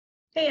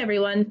Hey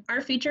everyone, our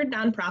featured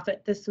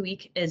nonprofit this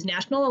week is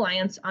National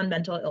Alliance on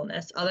Mental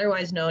Illness,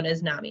 otherwise known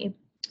as NAMI.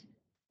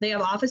 They have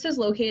offices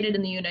located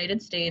in the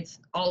United States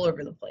all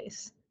over the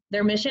place.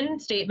 Their mission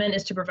statement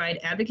is to provide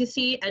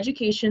advocacy,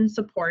 education,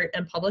 support,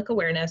 and public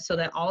awareness so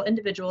that all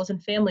individuals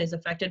and families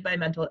affected by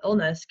mental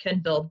illness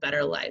can build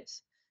better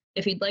lives.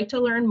 If you'd like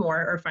to learn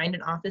more or find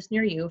an office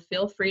near you,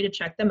 feel free to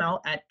check them out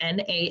at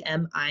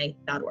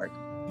nami.org.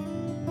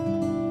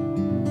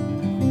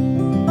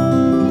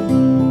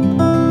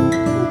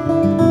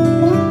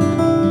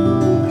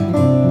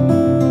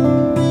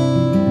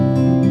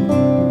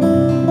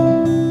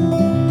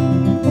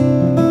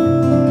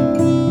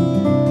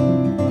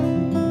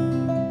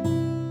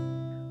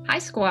 Hi,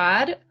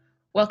 Squad.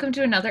 Welcome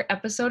to another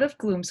episode of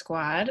Gloom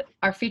Squad.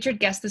 Our featured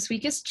guest this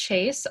week is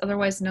Chase,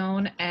 otherwise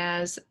known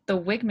as the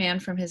Wig Man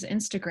from his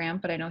Instagram,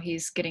 but I know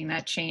he's getting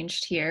that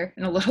changed here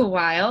in a little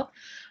while.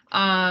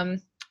 I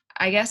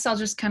guess I'll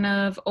just kind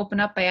of open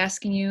up by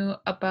asking you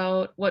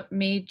about what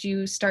made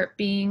you start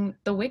being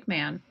the Wig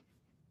Man.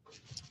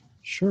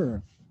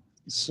 Sure.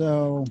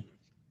 So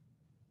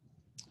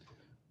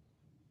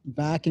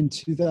back in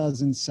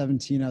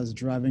 2017, I was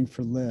driving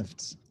for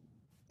Lyft,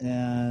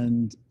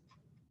 and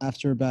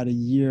after about a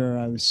year,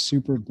 I was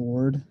super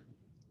bored,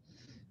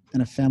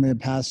 and a family of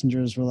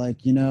passengers were like,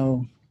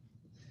 it'd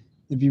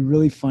be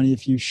really funny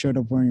if you showed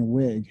up wearing a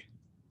wig.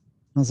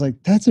 I was like,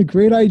 that's a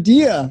great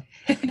idea.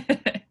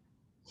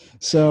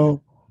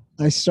 So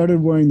I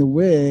started wearing the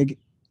wig,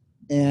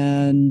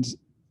 and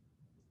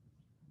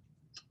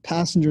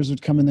passengers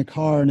would come in the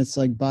car, and it's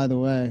like, by the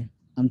way,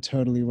 I'm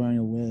totally wearing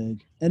a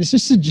wig. And it's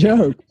just a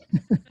joke.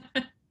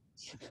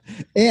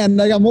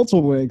 And I got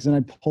multiple wigs, and I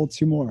pulled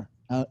two more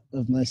out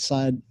of my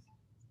side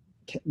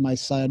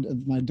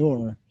of my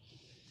door.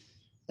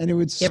 And it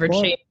would You ever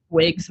change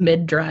wigs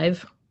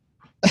mid-drive?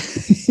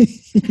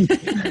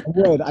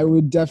 I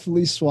would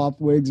definitely swap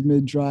wigs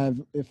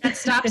mid-drive. At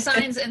stop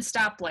signs and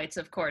stoplights,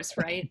 of course,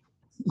 right?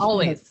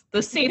 Always.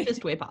 The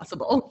safest way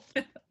possible.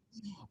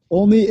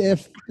 Only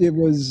if it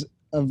was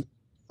of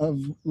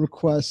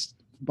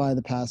request by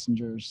the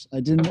passengers. I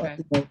didn't.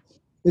 Okay.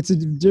 It's a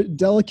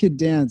delicate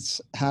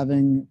dance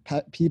having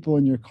people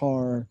in your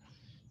car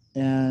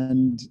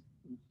and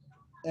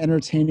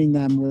entertaining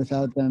them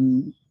without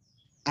them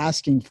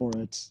asking for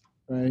it,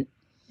 right?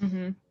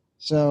 Mm-hmm.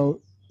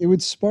 So it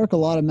would spark a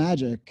lot of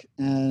magic,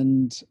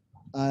 and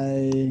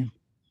I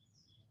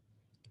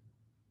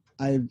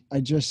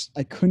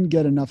couldn't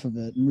get enough of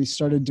it. And we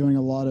started doing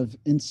a lot of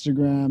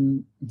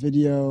Instagram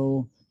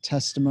video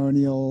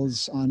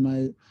testimonials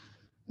on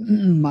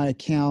my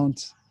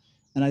account,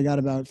 and I got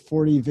about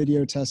 40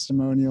 video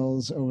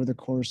testimonials over the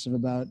course of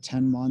about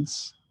 10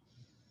 months,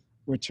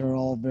 which are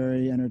all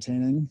very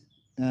entertaining,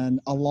 and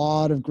a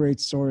lot of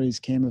great stories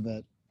came of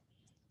it.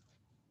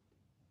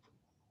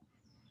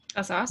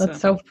 That's awesome.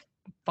 That's so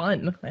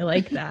fun. I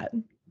like that.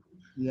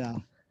 Yeah.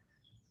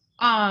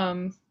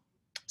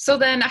 So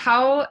then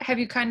how have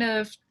you kind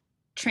of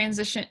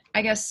transitioned,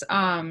 I guess,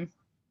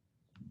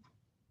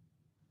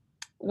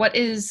 what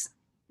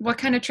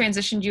kind of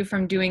transitioned you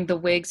from doing the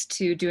wigs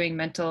to doing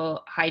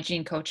mental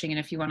hygiene coaching? And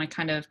if you want to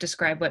kind of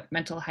describe what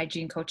mental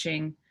hygiene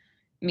coaching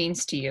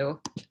means to you.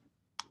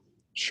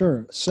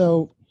 Sure.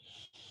 So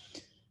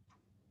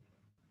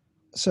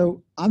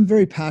I'm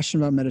very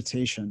passionate about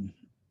meditation.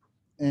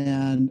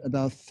 And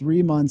about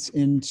 3 months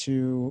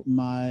into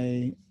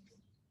my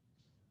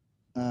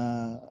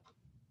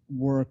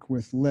work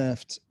with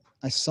Lyft,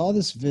 I saw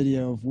this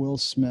video of Will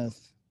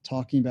Smith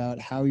talking about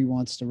how he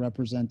wants to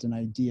represent an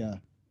idea.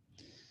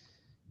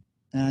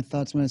 And I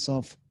thought to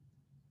myself,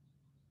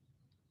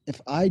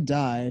 if I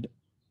died,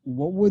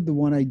 what would the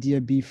one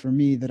idea be for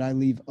me that I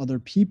leave other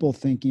people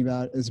thinking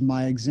about as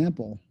my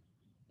example?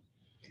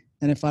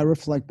 And if I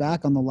reflect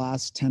back on the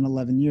last 10,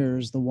 11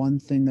 years, the one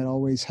thing that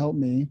always helped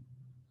me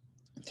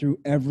through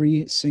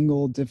every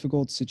single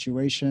difficult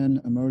situation,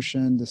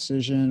 emotion,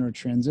 decision, or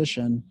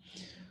transition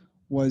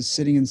was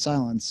sitting in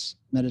silence,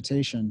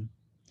 meditation.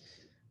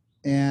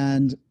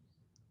 And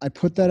I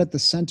put that at the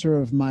center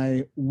of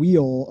my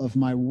wheel of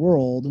my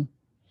world.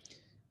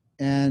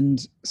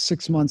 And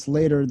 6 months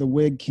later, the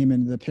wig came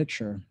into the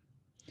picture.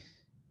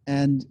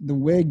 And the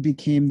wig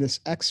became this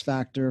X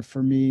factor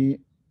for me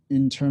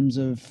in terms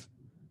of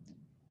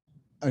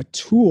a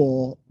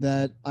tool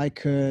that I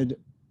could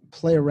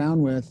play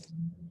around with,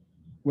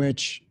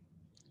 which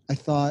I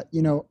thought,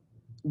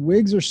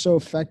 wigs are so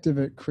effective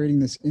at creating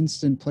this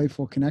instant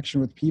playful connection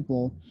with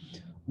people.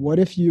 What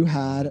if you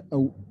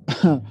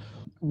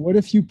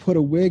put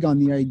a wig on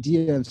the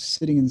idea of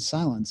sitting in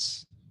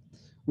silence,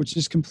 which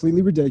is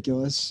completely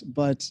ridiculous,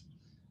 but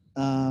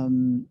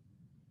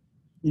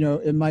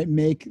it might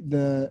make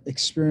the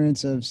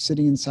experience of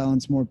sitting in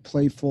silence more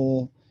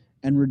playful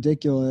and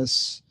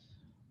ridiculous,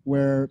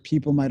 where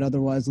people might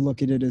otherwise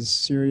look at it as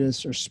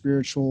serious or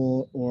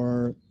spiritual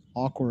or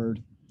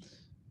awkward.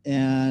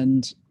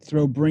 And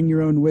throw bring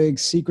your own wig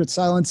secret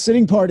silence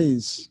sitting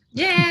parties.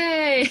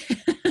 Yay!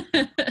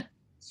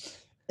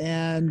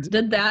 And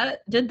did that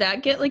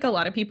get a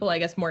lot of people, I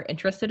guess, more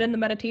interested in the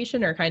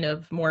meditation or kind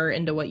of more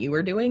into what you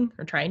were doing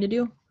or trying to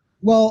do?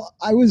 Well,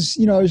 I was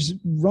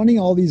running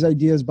all these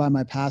ideas by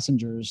my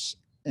passengers,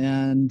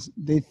 and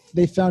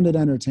they found it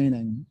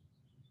entertaining.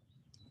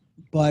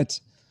 But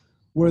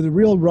where the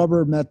real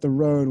rubber met the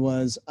road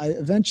was I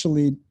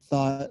eventually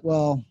thought,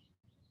 well,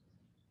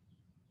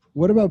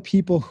 what about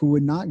people who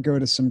would not go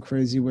to some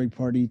crazy wig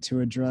party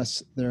to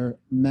address their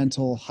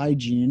mental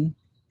hygiene?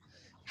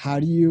 How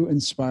do you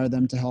inspire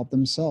them to help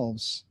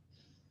themselves?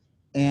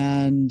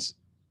 And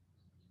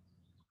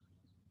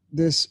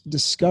this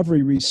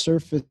discovery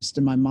resurfaced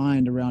in my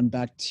mind around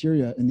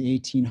bacteria in the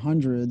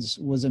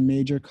 1800s was a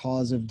major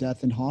cause of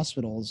death in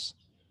hospitals.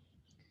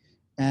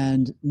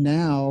 And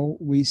now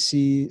we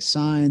see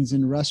signs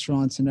in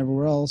restaurants and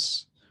everywhere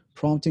else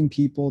prompting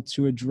people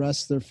to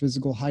address their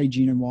physical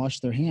hygiene and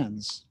wash their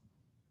hands.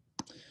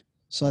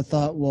 So I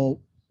thought,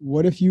 well,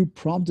 what if you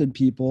prompted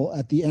people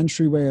at the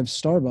entryway of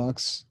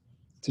Starbucks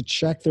to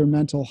check their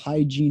mental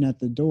hygiene at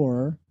the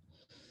door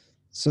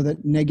so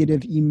that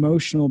negative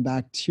emotional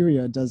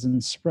bacteria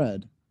doesn't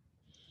spread?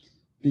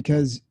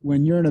 Because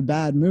when you're in a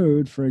bad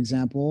mood, for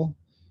example,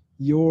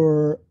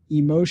 your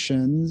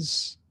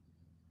emotions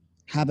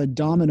have a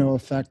domino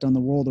effect on the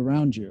world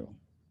around you.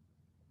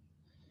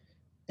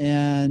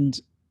 And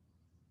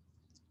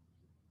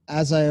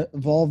as I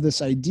evolved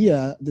this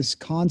idea, this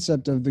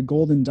concept of the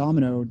golden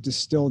domino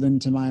distilled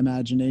into my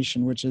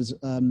imagination, which is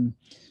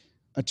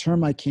a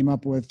term I came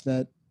up with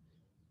that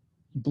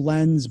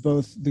blends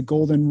both the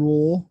golden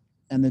rule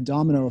and the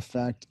domino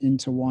effect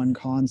into one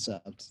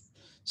concept.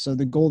 So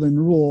the golden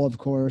rule, of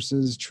course,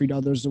 is treat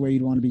others the way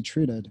you'd want to be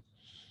treated.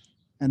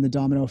 And the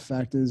domino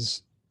effect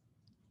is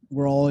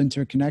we're all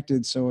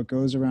interconnected, so what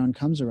goes around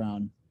comes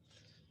around.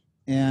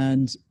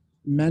 And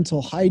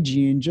mental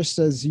hygiene, just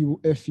as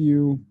if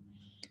you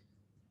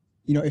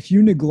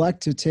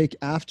neglect to take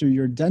after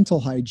your dental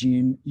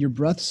hygiene, your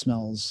breath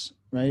smells,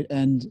 right?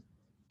 And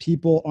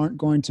people aren't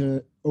going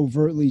to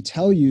overtly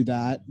tell you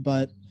that,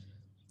 but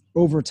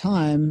over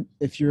time,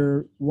 if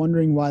you're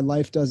wondering why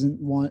life doesn't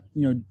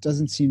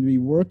seem to be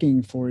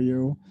working for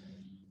you,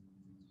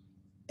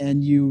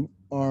 and you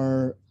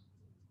are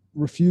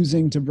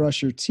refusing to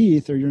brush your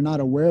teeth, or you're not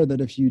aware that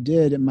if you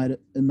did, it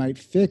might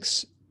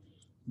fix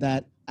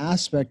that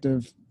aspect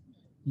of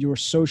your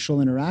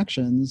social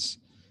interactions,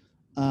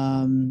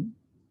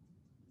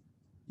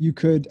 you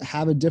could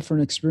have a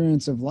different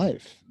experience of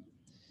life.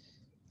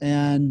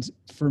 And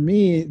for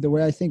me, the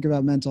way I think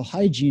about mental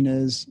hygiene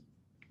is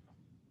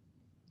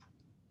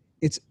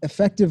it's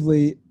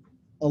effectively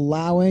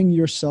allowing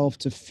yourself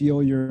to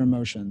feel your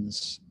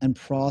emotions and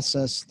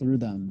process through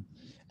them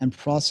and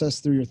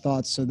process through your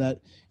thoughts so that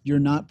you're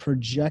not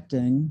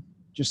projecting,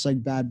 just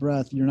like bad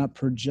breath, you're not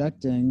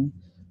projecting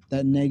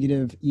that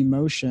negative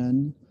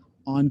emotion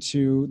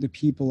onto the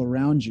people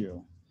around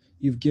you.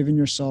 You've given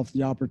yourself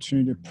the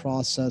opportunity to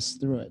process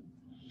through it.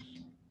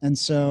 And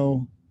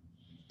so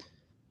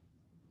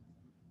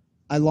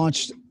I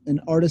launched an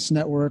artist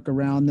network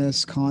around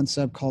this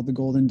concept called the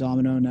Golden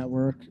Domino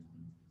Network.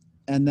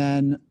 And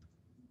then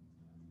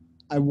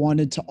I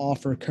wanted to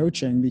offer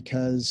coaching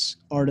because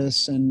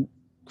artists and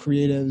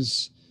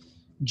creatives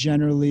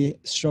generally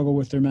struggle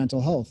with their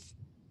mental health.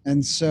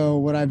 And so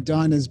what I've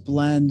done is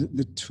blend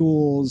the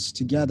tools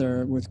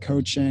together with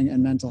coaching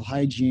and mental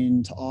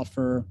hygiene to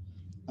offer,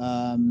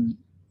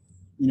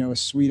 a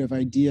suite of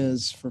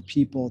ideas for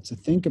people to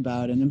think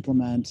about and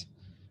implement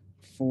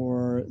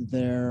for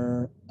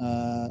their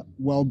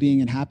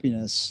well-being and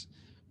happiness.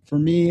 For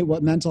me,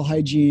 what mental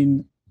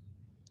hygiene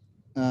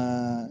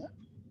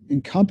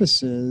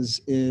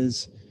encompasses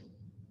is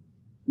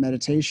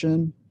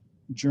meditation,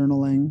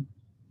 journaling,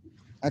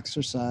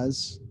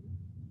 exercise,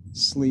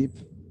 sleep,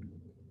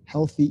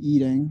 healthy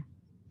eating,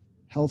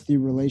 healthy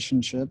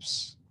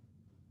relationships,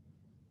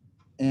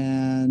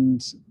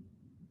 and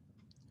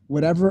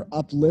whatever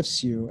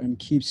uplifts you and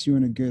keeps you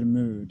in a good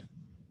mood.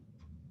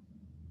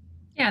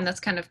 Yeah, and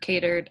that's kind of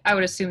catered. I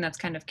would assume that's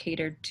kind of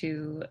catered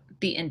to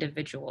the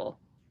individual.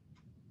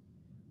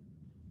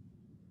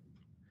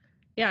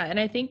 Yeah, and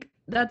I think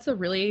that's a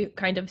really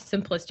kind of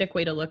simplistic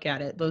way to look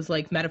at it. Those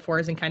like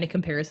metaphors and kind of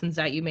comparisons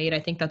that you made, I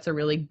think that's a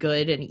really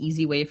good and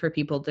easy way for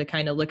people to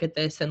kind of look at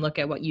this and look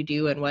at what you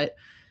do and what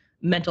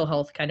mental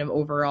health kind of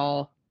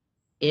overall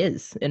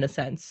is in a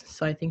sense.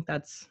 So I think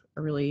that's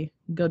a really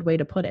good way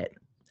to put it.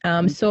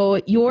 So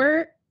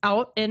you're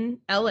out in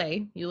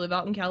LA. You live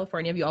out in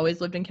California. Have you always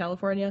lived in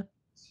California?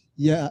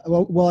 Yeah,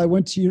 well, I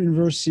went to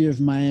University of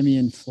Miami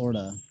in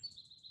Florida.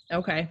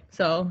 Okay,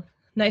 so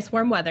nice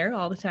warm weather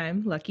all the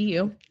time. Lucky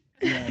you.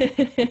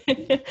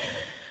 Yeah.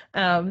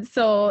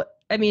 So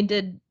I mean,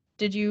 did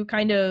you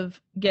kind of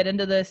get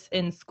into this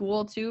in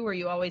school too? Were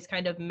you always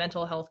kind of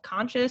mental health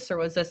conscious, or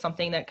was this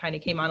something that kind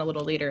of came on a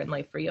little later in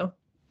life for you?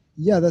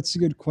 Yeah, that's a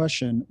good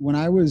question. When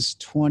I was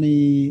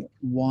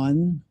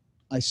 21,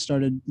 I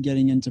started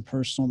getting into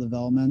personal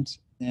development,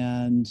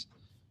 and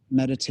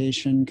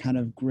meditation kind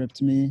of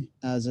gripped me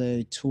as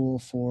a tool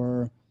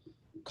for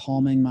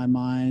calming my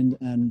mind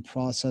and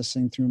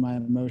processing through my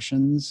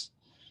emotions.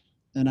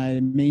 And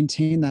I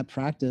maintained that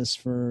practice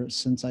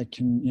since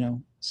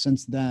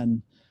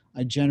then.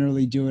 I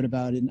generally do it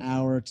about an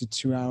hour to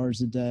 2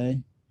 hours a day.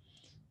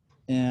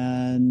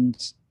 And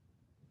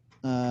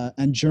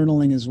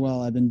journaling as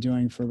well. I've been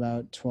doing for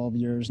about 12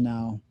 years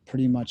now,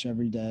 pretty much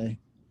every day.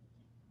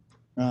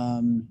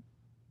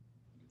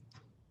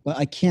 But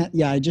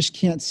I just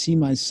can't see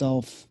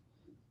myself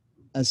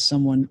as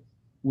someone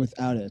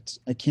without it.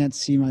 I can't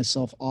see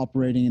myself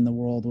operating in the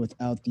world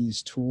without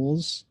these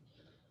tools.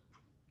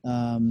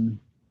 And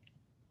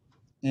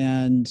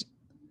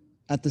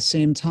at the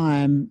same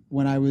time,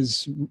 when I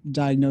was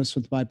diagnosed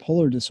with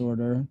bipolar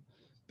disorder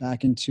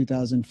back in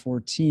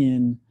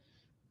 2014,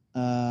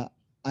 I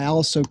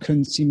also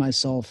couldn't see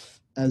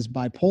myself as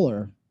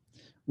bipolar,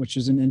 which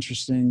is an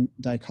interesting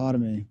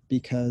dichotomy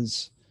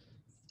because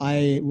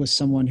I was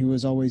someone who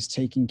was always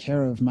taking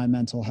care of my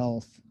mental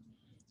health,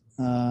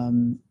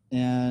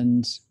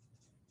 and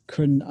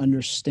couldn't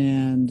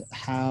understand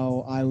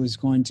how I was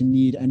going to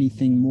need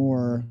anything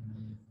more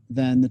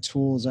than the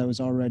tools I was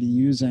already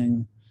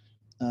using,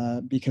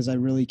 because I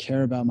really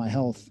care about my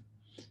health,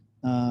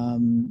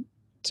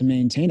 to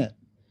maintain it.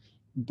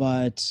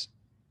 But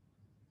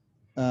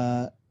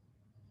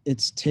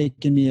it's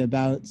taken me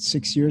about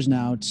 6 years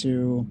now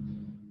to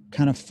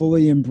kind of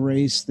fully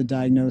embrace the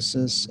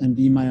diagnosis and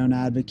be my own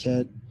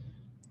advocate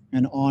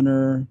and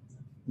honor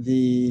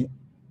the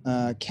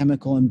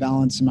chemical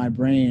imbalance in my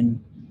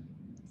brain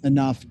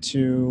enough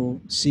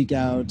to seek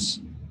out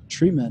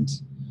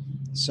treatment.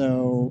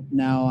 So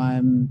now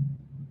I'm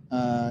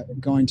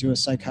going to a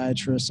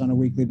psychiatrist on a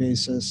weekly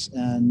basis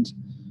and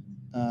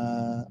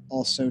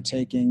also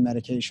taking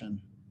medication.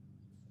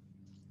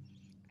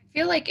 I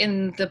feel like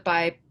in the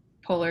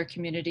bipolar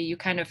community, you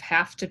kind of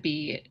have to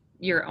be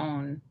your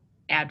own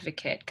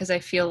advocate because I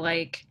feel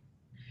like,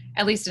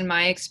 at least in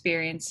my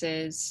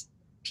experiences,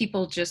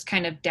 people just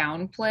kind of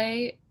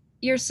downplay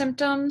your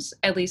symptoms.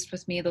 At least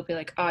with me, they'll be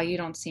like, oh, you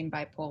don't seem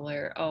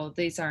bipolar. Oh,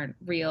 these aren't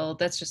real.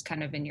 That's just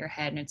kind of in your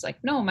head. And it's like,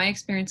 no, my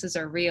experiences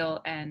are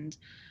real and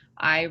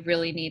I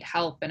really need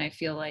help. And I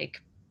feel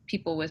like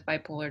people with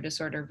bipolar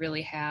disorder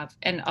really have,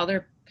 and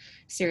other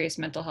serious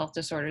mental health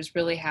disorders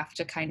really have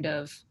to kind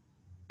of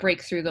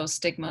break through those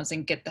stigmas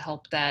and get the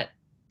help that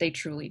they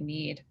truly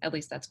need. At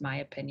least that's my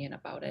opinion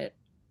about it.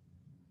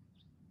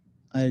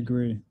 I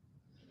agree.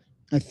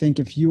 I think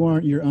if you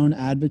aren't your own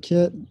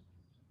advocate,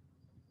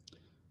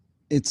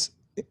 it's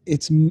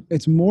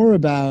more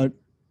about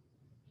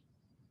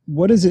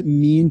what does it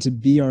mean to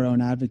be our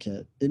own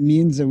advocate? It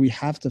means that we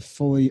have to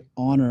fully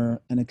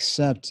honor and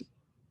accept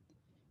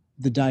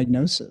the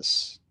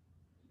diagnosis.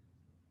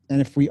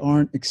 And if we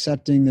aren't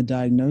accepting the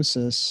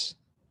diagnosis,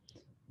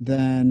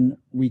 then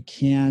we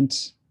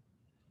can't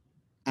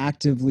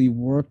actively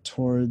work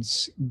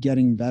towards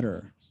getting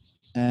better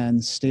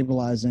and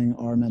stabilizing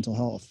our mental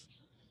health.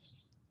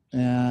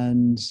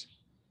 And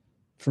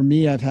for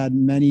me, I've had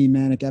many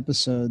manic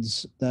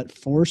episodes that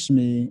forced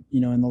me,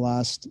 in the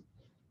last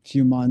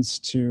few months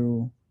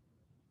to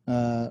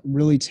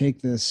really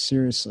take this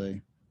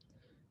seriously.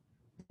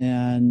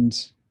 And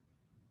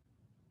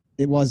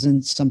it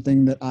wasn't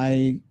something that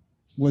I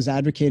was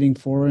advocating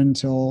for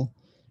until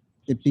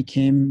it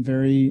became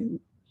very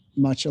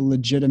much a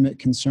legitimate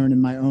concern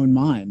in my own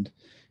mind.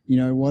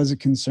 It was a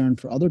concern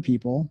for other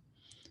people,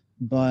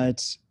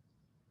 but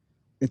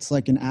it's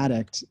like an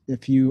addict.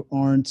 If you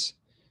aren't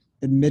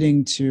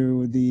admitting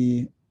to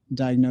the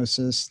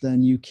diagnosis,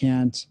 then you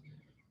can't,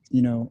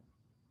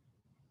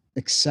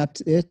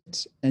 accept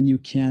it, and you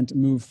can't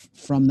move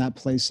from that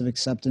place of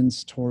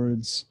acceptance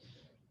towards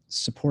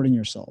supporting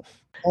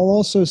yourself. I'll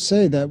also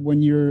say that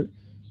when you're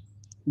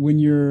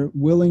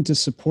willing to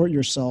support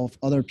yourself,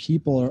 other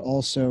people are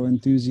also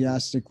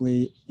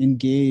enthusiastically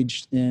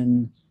engaged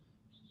in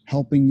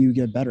helping you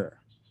get better.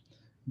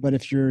 But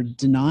if you're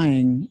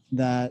denying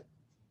that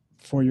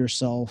for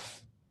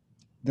yourself,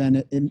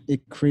 then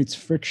it creates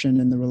friction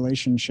in the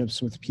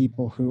relationships with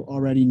people who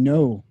already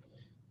know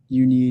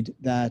you need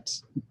that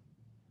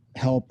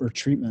help or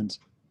treatment.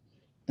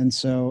 And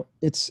so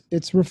it's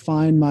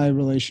refined my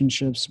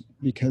relationships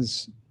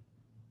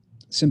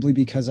simply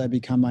because I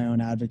become my own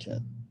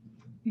advocate.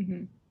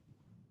 Mm-hmm.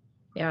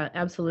 Yeah,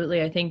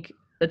 absolutely. I think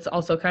it's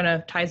also kind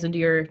of ties into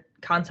your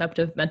concept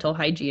of mental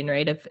hygiene,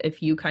 right?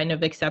 If you kind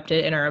of accept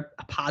it and are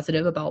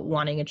positive about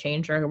wanting a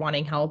change or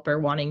wanting help or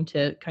wanting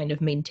to kind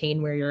of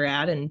maintain where you're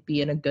at and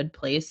be in a good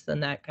place, then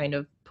that kind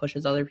of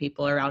pushes other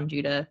people around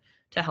you to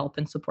help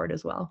and support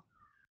as well.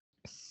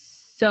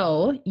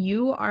 So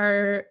you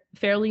are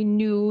fairly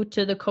new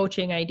to the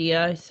coaching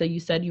idea. So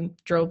you said you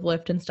drove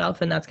Lyft and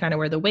stuff, and that's kind of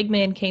where the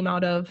Wigman came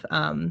out of.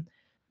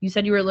 You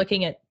said you were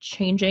looking at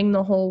changing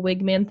the whole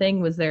Wigman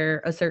thing. Was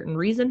there a certain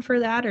reason for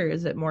that, or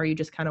is it more you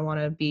just kind of want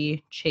to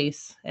be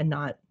Chase and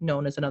not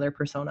known as another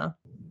persona?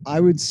 I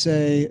would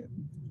say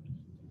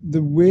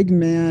the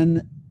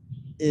Wigman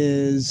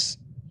is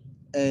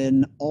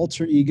an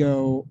alter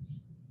ego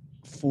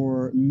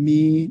for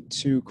me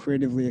to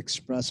creatively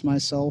express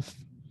myself.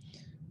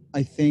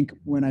 I think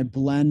when I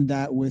blend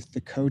that with the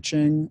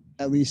coaching,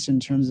 at least in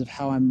terms of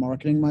how I'm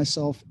marketing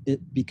myself,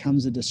 it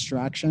becomes a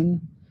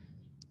distraction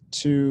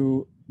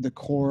to the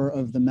core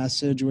of the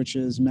message, which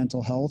is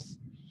mental health.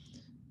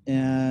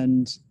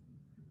 and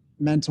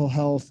mental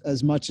health,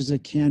 as much as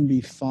it can be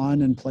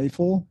fun and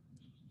playful,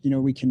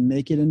 we can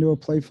make it into a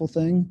playful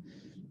thing.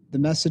 The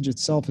message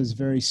itself is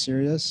very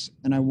serious,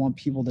 and I want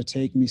people to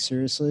take me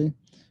seriously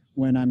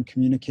when I'm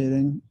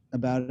communicating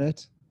about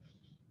it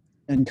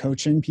and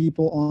coaching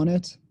people on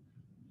it.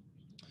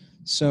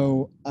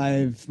 So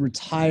I've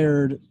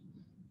retired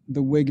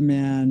the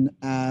Wigman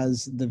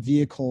as the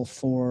vehicle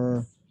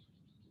for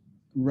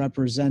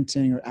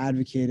representing or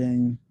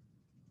advocating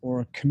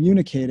or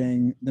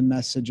communicating the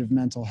message of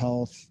mental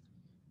health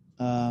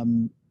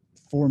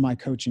for my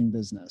coaching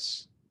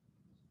business.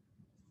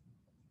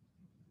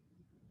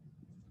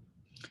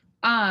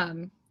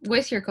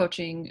 With your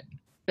coaching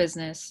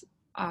business,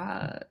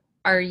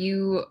 are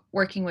you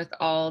working with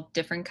all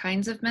different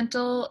kinds of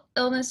mental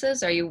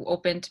illnesses? Are you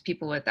open to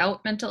people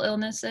without mental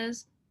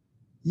illnesses?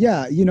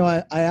 Yeah,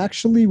 I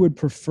actually would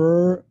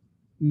prefer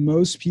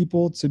most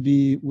people to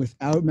be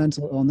without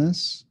mental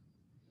illness,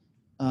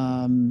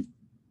 only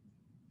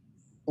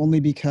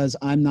because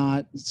I'm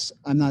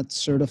not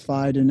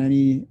certified in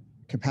any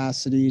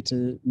capacity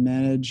to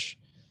manage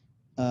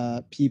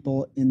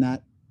people in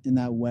that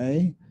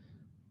way.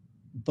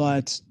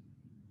 But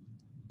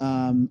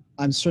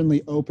I'm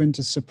certainly open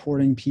to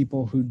supporting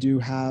people who do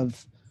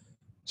have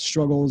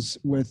struggles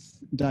with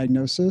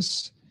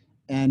diagnosis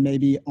and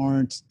maybe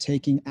aren't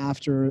taking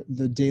after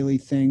the daily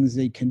things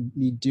they can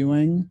be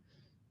doing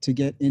to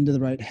get into the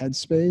right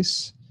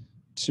headspace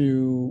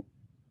to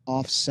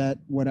offset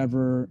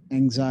whatever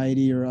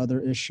anxiety or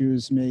other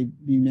issues may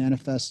be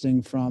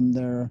manifesting from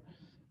their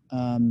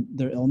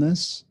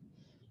illness.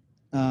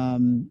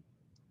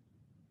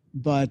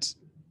 But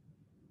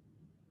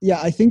yeah,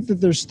 I think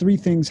that there's three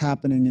things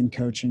happening in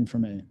coaching for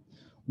me.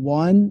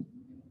 One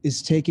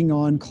is taking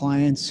on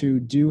clients who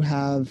do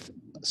have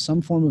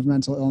some form of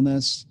mental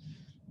illness,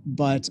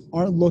 but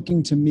aren't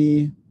looking to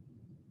me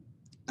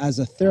as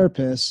a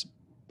therapist,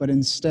 but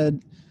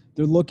instead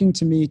they're looking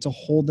to me to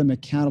hold them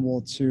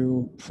accountable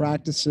to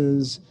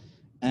practices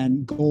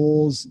and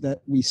goals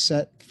that we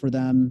set for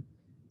them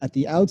at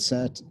the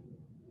outset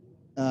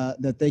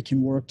that they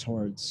can work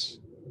towards.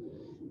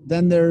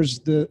 Then there's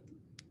the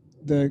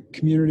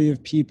community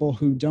of people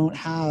who don't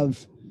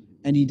have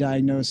any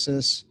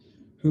diagnosis,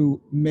 who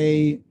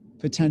may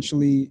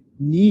potentially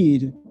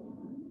need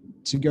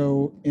to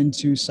go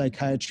into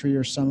psychiatry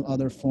or some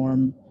other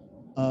form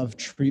of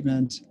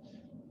treatment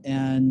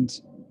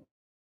and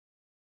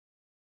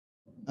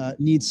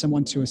need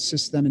someone to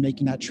assist them in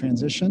making that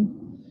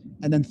transition.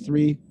 And then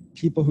three,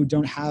 people who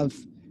don't have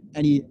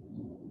any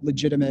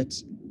legitimate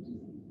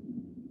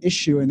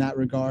issue in that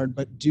regard,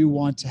 but do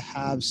want to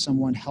have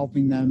someone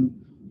helping them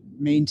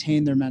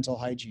maintain their mental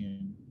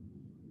hygiene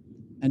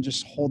and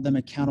just hold them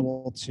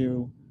accountable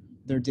to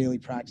their daily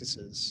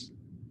practices.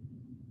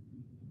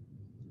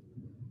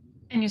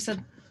 And you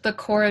said the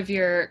core of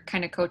your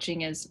kind of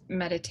coaching is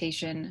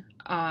meditation.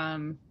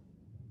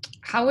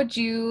 How would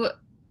you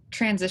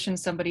transition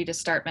somebody to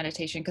start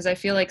meditation? Because I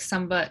feel like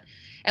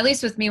at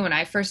least with me, when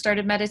I first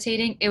started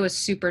meditating, it was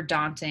super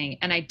daunting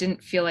and I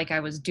didn't feel like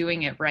I was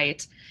doing it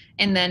right.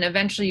 And then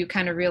eventually you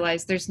kind of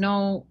realize there's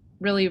no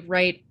really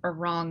right or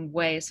wrong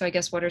way. So I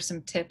guess what are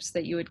some tips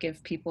that you would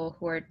give people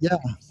who are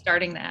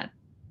starting that?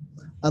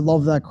 I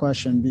love that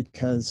question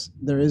because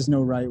there is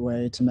no right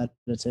way to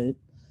meditate.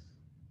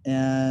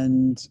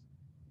 And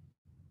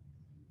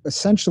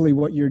essentially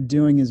what you're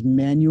doing is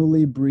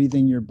manually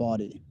breathing your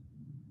body.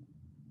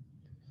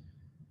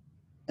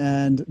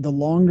 And the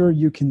longer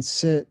you can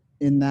sit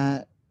in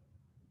that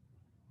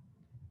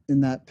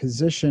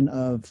position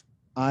of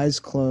eyes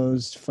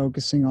closed,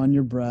 focusing on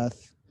your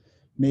breath,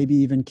 maybe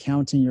even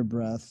counting your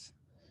breath,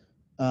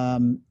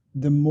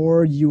 the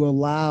more you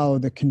allow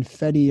the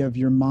confetti of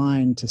your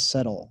mind to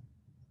settle.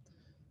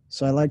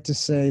 So I like to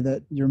say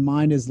that your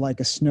mind is like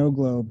a snow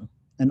globe,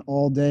 and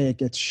all day it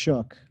gets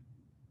shook.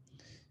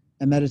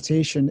 And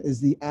meditation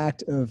is the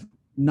act of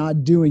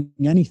not doing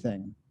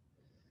anything.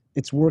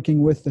 It's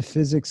working with the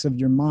physics of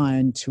your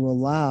mind to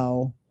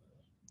allow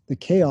the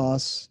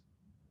chaos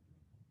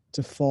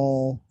to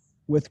fall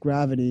with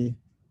gravity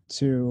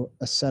to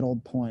a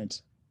settled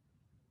point.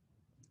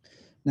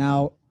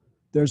 Now,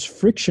 there's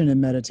friction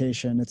in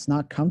meditation. It's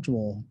not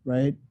comfortable,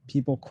 right?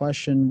 People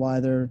question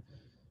why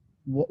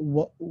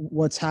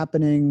what's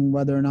happening,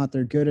 whether or not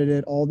they're good at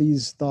it, all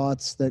these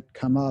thoughts that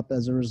come up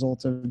as a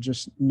result of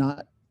just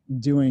not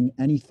doing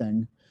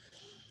anything.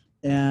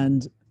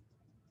 And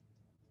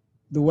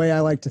the way I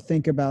like to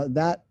think about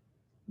that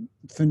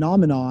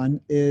phenomenon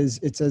is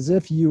it's as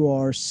if you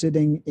are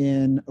sitting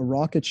in a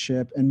rocket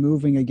ship and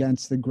moving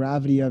against the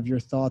gravity of your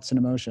thoughts and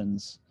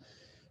emotions.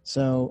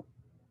 So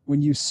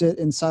when you sit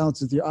in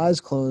silence with your eyes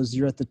closed,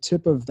 you're at the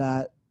tip of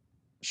that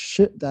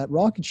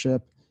rocket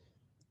ship,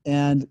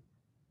 and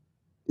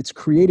it's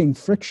creating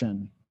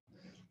friction.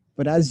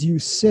 But as you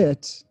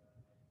sit,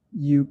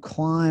 you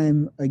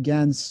climb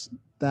against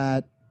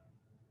that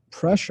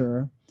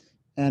pressure,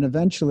 and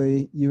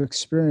eventually you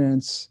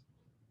experience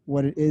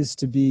what it is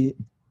to be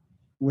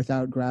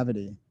without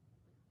gravity.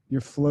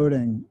 You're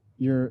floating,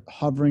 you're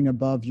hovering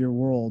above your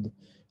world,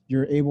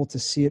 you're able to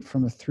see it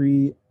from a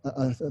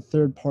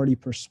third party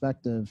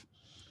perspective.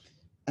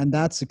 And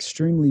that's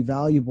extremely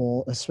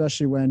valuable,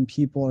 especially when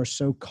people are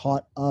so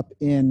caught up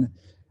in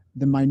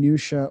the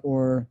minutia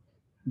or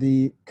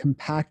the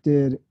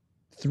compacted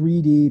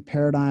 3D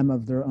paradigm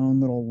of their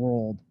own little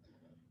world.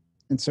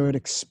 And so it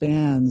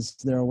expands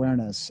their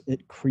awareness.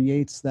 It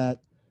creates that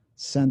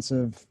sense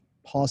of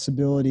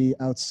possibility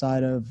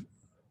outside of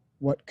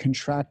what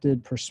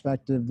contracted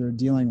perspective they're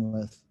dealing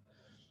with.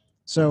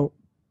 So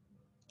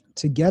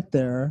to get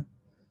there,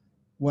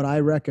 what I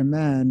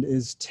recommend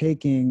is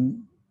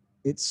taking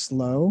it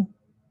slow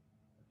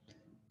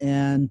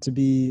and to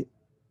be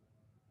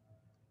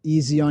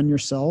easy on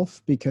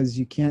yourself, because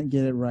you can't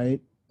get it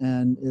right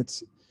and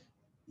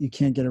you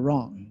can't get it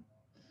wrong.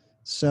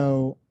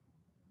 So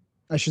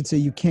I should say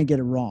you can't get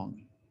it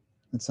wrong.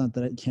 It's not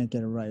that I can't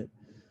get it right,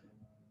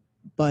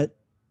 but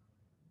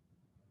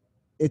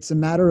it's a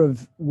matter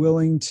of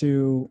willing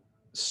to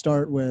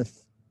start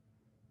with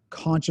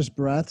conscious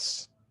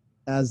breaths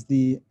as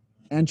the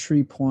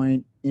entry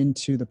point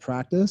into the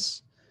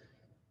practice,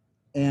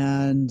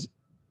 and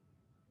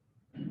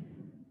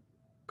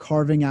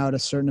carving out a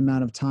certain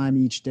amount of time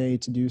each day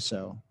to do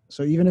so.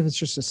 So even if it's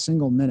just a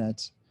single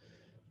minute,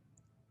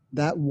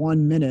 that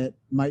 1 minute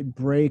might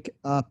break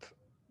up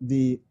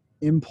the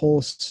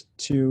impulse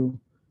to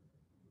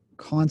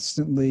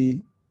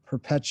constantly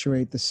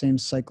perpetuate the same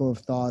cycle of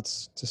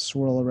thoughts to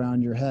swirl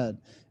around your head.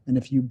 And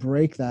if you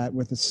break that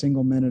with a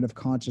single minute of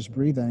conscious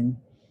breathing,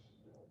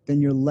 then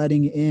you're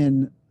letting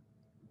in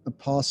a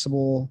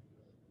possible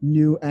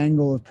new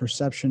angle of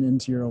perception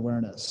into your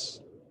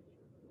awareness.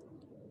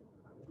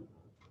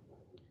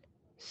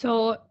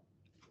 So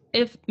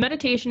if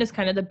meditation is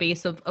kind of the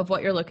base of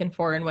what you're looking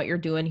for and what you're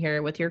doing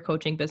here with your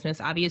coaching business,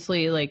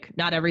 obviously, like,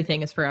 not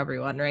everything is for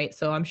everyone, right?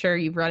 So I'm sure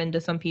you've run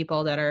into some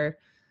people that are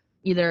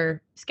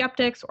either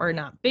skeptics or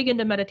not big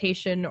into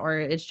meditation, or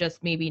it's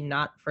just maybe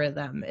not for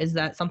them. Is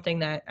that something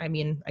that, I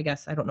mean, I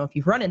guess I don't know if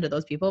you've run into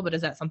those people, but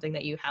is that something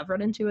that you have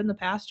run into in the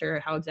past, or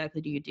how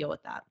exactly do you deal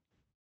with that?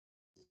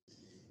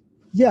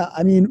 Yeah,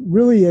 I mean,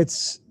 really,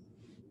 it's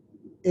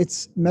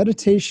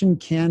meditation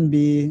can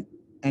be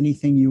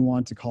anything you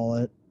want to call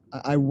it.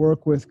 I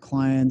work with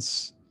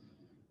clients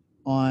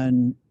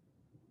on,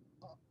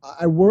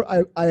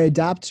 I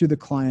adapt to the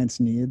client's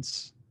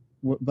needs,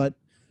 but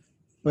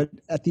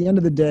at the end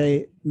of the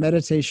day,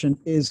 meditation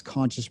is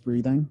conscious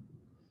breathing.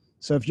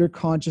 So if you're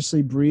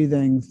consciously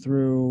breathing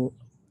through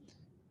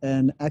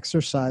an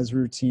exercise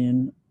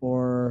routine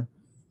or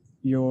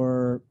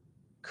you're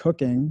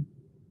cooking,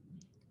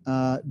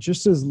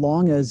 just as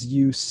long as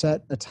you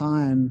set a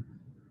time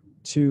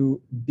to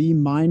be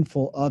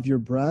mindful of your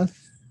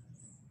breath,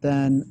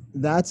 then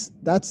that's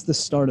the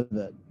start of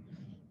it.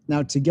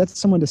 Now, to get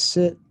someone to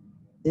sit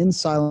in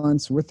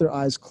silence with their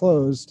eyes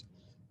closed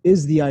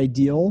is the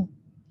ideal,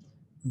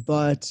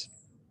 but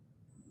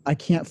I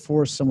can't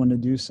force someone to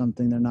do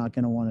something they're not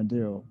going to want to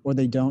do, or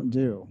they don't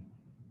do,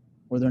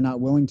 or they're not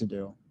willing to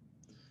do.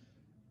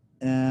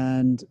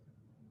 And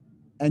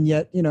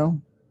yet, you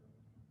know,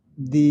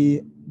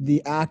 the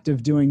act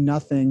of doing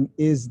nothing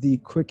is the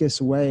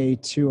quickest way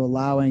to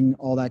allowing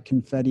all that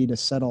confetti to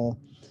settle.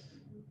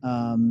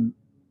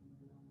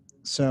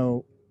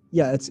 So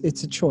yeah,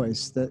 it's a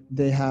choice that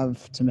they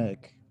have to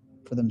make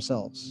for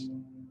themselves.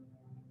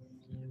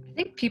 I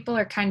think people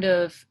are kind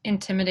of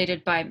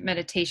intimidated by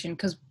meditation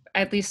because,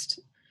 at least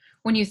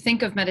when you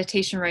think of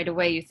meditation right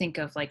away, you think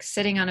of like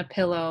sitting on a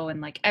pillow and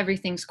like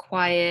everything's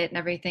quiet and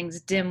everything's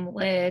dim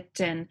lit,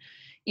 and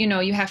you know,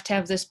 you have to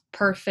have this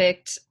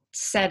perfect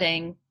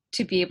setting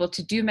to be able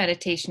to do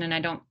meditation. And I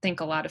don't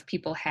think a lot of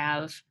people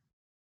have,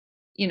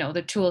 you know,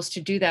 the tools to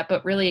do that,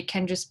 but really it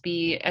can just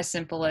be as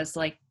simple as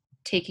like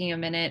taking a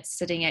minute,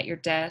 sitting at your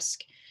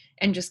desk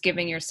and just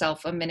giving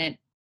yourself a minute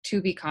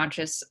to be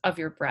conscious of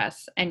your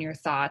breath and your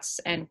thoughts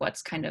and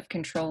what's kind of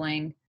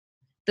controlling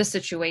the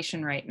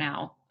situation right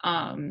now.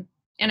 And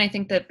I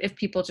think that if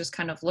people just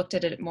kind of looked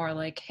at it more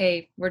like,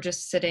 hey, we're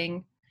just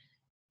sitting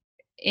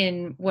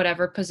in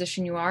whatever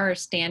position you are, or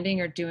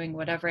standing or doing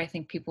whatever, I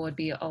think people would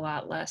be a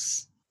lot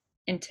less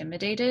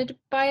intimidated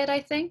by it,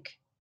 I think.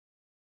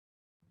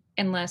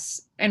 And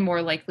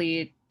more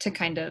likely to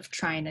kind of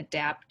try and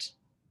adapt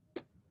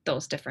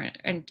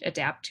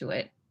adapt to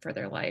it for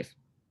their life.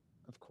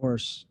 Of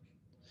course.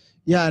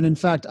 Yeah, and in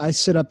fact, I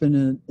sit up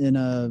in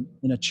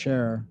a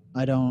chair.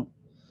 I don't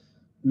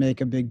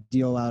make a big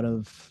deal out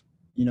of,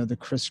 you know, the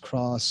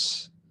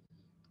crisscross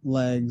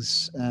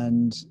legs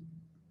and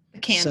The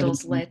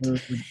candles lit.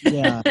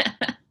 Yeah,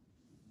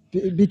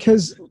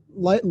 because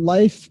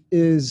life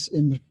is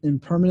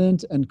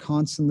impermanent and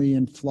constantly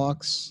in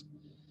flux,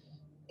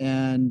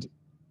 and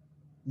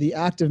the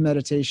act of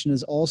meditation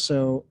is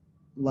also,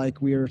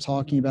 like we were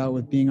talking about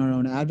with being our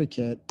own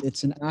advocate,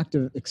 it's an act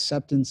of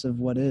acceptance of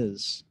what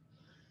is.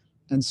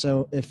 And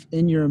so if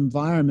in your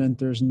environment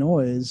there's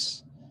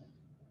noise,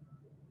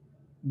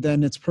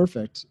 then it's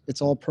perfect.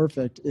 It's all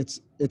perfect. It's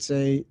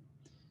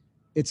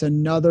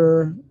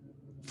another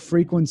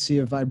frequency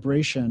of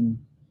vibration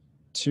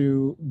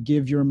to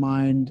give your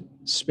mind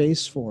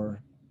space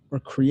for. or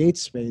create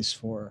space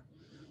for.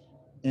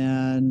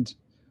 And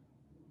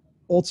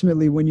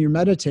ultimately, when you're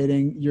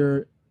meditating,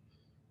 you're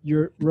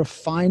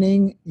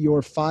refining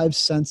your five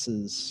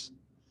senses.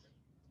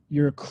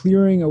 You're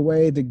clearing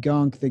away the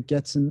gunk that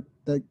gets in,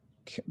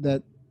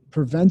 that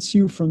prevents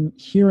you from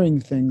hearing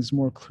things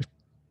more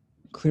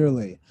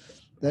clearly,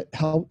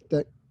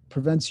 that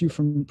prevents you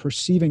from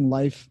perceiving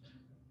life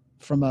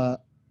from a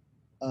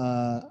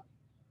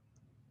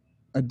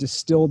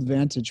distilled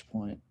vantage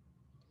point.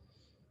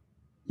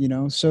 You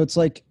know, so it's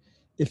like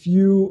if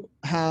you're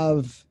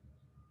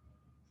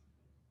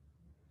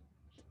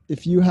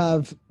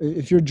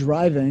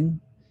driving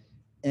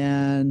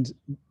and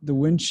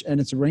and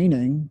it's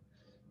raining,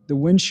 the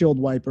windshield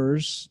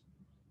wipers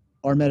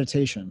are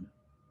meditation.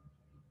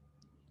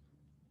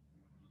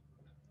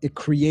 It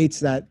creates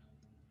that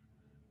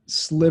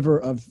sliver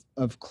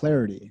of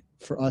clarity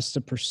for us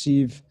to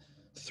perceive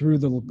through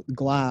the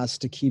glass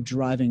to keep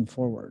driving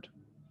forward.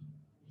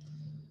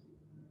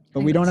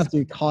 But we don't have to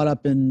get caught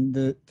up in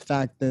the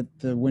fact that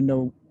the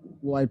window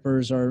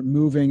wipers are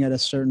moving at a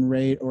certain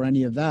rate or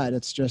any of that.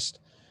 It's just,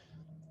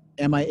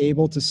 am I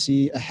able to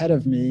see ahead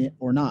of me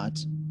or not?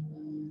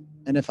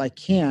 And if I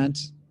can't,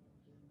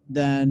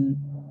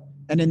 then,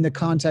 and in the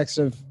context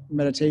of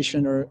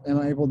meditation, or am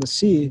I able to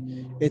see,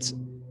 it's,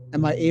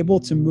 am I able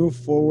to move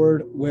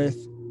forward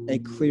with a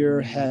clear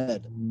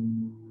head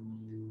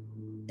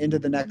into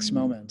the next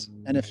moment?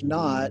 And if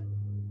not,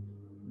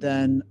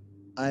 then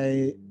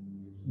I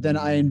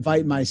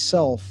invite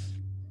myself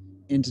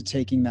into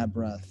taking that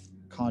breath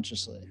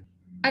consciously.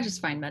 I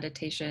just find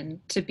meditation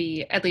to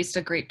be at least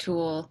a great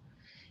tool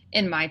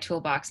in my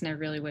toolbox, and I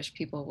really wish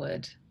people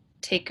would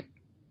take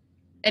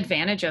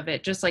advantage of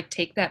it. Just like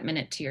take that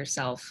minute to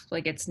yourself.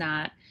 Like it's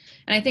not,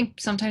 and I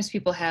think sometimes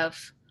people have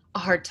a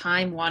hard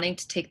time wanting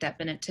to take that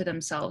minute to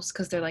themselves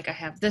because they're like, I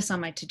have this on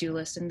my to-do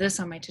list and this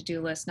on my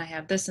to-do list, and I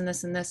have this and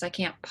this and this. I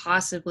can't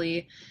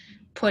possibly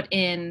put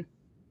in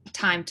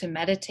time to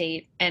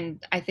meditate.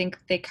 And I think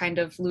they kind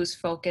of lose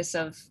focus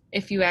of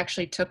if you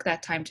actually took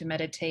that time to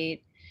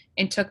meditate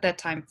and took that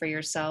time for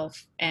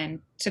yourself and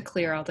to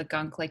clear all the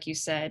gunk, like you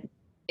said,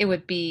 it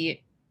would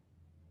be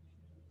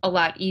a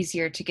lot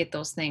easier to get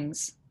those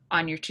things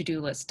on your to-do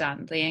list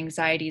done. The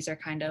anxieties are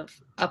kind of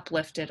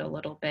uplifted a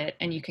little bit,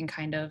 and you can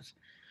kind of,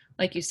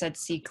 like you said,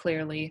 see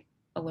clearly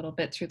a little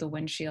bit through the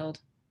windshield.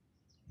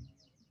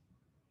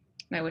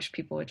 And I wish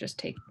people would just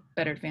take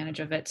better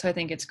advantage of it. So I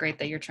think it's great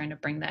that you're trying to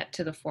bring that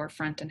to the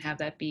forefront and have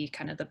that be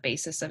kind of the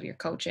basis of your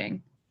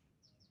coaching.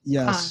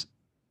 Yes.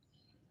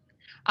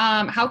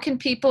 How can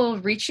people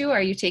reach you?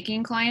 Are you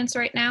taking clients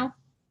right now?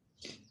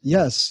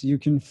 Yes, you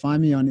can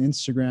find me on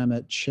Instagram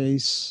at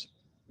Chase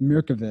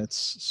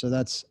Mirkovitz. So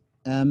that's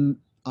Mirkovitz.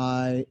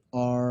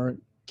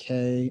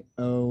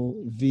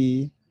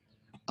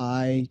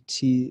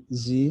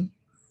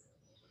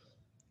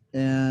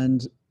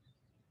 And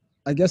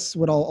I guess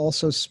what I'll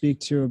also speak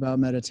to about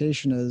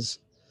meditation is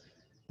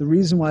the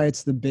reason why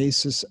it's the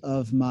basis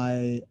of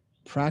my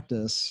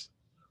practice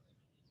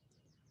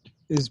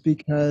is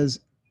because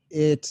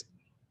it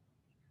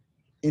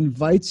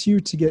invites you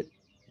to get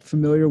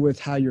familiar with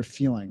how you're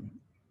feeling,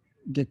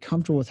 get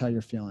comfortable with how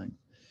you're feeling.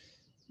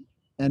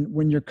 And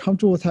when you're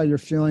comfortable with how you're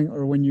feeling,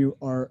 or when you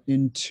are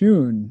in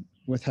tune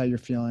with how you're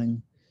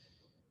feeling,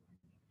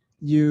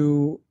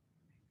 you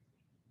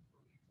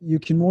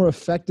can more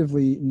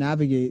effectively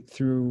navigate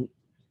through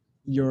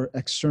your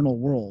external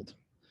world,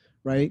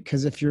 right?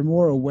 Because if you're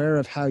more aware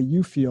of how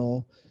you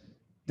feel,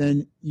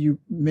 then you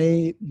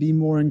may be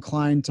more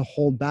inclined to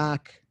hold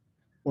back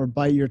or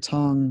bite your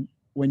tongue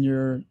when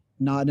you're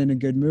not in a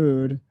good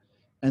mood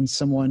and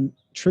someone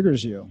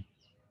triggers you.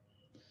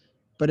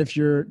 But if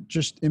you're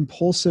just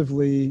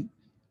impulsively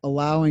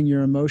allowing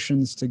your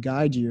emotions to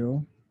guide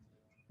you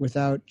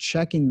without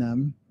checking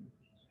them,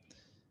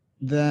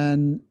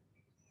 then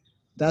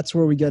that's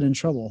where we get in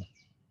trouble.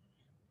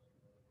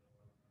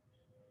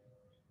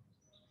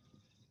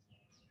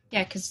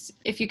 Yeah, because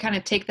if you kind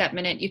of take that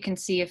minute, you can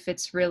see if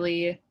it's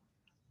really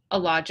a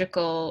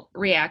logical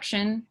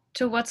reaction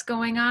to what's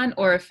going on,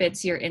 or if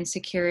it's your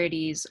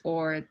insecurities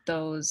or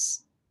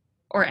those,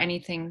 or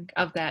anything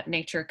of that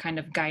nature kind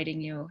of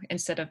guiding you,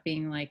 instead of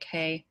being like,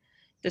 hey,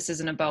 this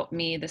isn't about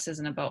me. This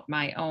isn't about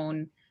my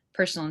own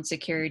personal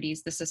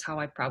insecurities. This is how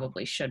I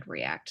probably should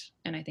react.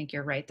 And I think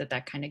you're right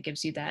that kind of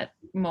gives you that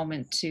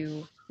moment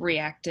to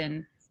react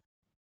in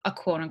a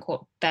quote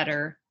unquote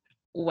better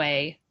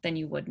way than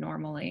you would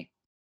normally.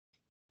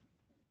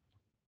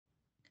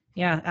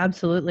 Yeah,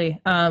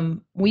 absolutely.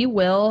 I'll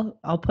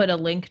put a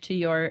link to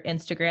your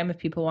Instagram if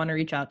people want to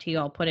reach out to you.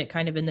 I'll put it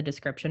kind of in the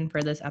description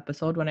for this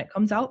episode when it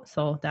comes out.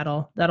 So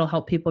that'll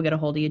help people get a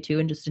hold of you too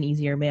in just an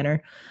easier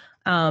manner.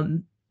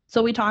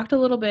 So we talked a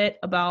little bit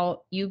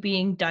about you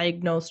being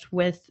diagnosed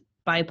with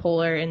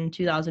bipolar in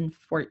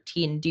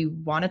 2014. Do you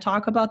want to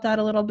talk about that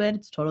a little bit?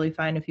 It's totally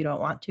fine if you don't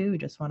want to. We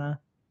just want to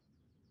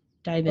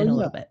dive in a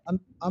little bit.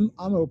 I'm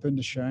open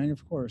to sharing,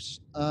 of course.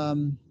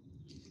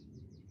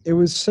 It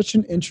was such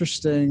an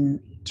interesting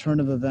turn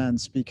of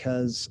events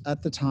because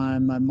at the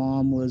time my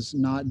mom was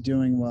not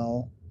doing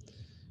well.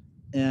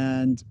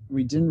 and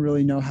we didn't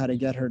really know how to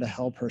get her to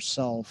help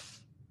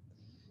herself.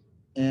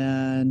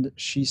 And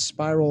she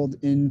spiraled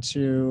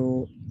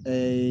into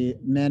a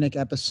manic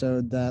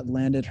episode that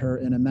landed her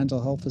in a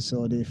mental health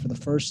facility for the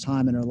first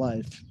time in her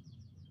life,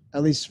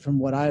 at least from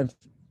what I've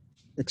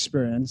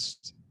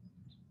experienced,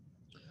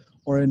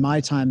 or in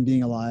my time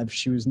being alive.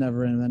 She was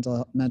never in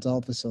a mental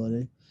health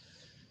facility.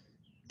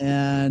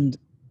 And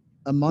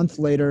a month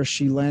later,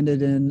 she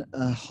landed in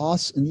an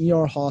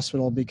ER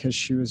hospital because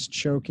she was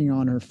choking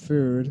on her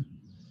food,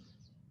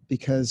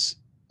 because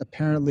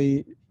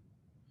apparently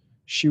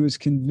she was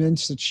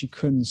convinced that she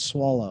couldn't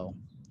swallow.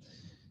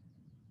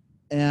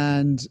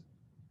 And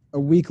a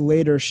week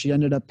later, she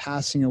ended up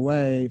passing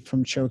away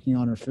from choking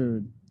on her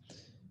food.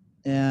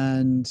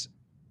 And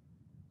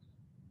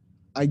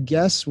I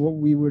guess what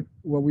we've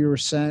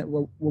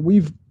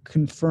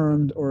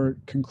confirmed or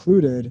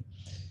concluded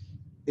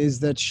is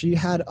that she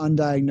had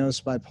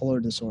undiagnosed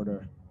bipolar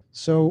disorder.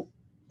 So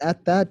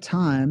at that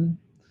time,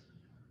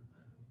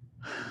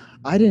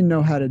 I didn't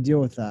know how to deal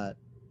with that.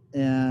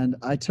 And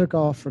I took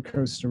off for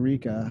Costa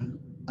Rica.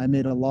 I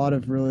made a lot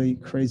of really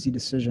crazy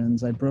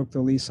decisions. I broke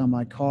the lease on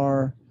my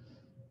car.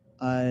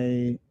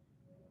 I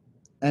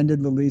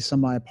ended the lease on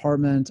my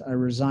apartment. I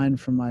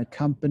resigned from my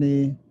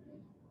company,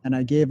 and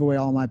I gave away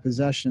all my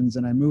possessions,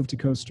 and I moved to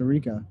Costa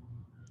Rica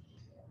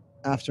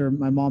after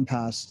my mom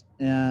passed.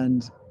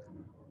 And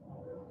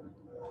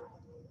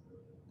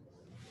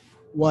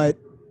what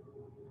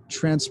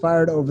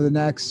transpired over the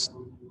next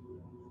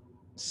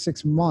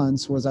 6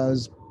 months was I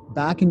was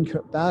back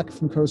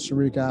from Costa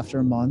Rica after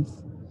a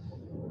month.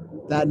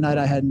 That night,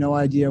 I had no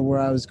idea where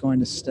I was going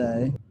to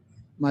stay.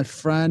 My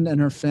friend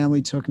and her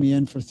family took me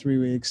in for 3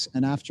 weeks,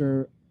 and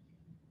after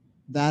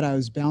that, I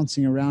was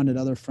bouncing around at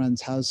other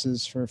friends'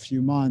 houses for a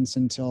few months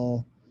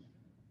until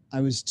I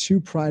was too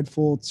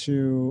prideful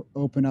to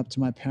open up to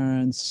my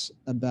parents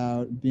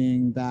about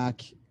being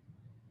back,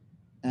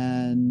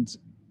 and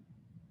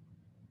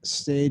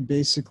stayed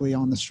basically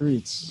on the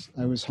streets.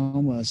 I was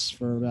homeless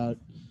for about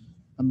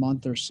a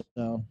month or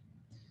so.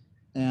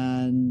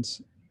 And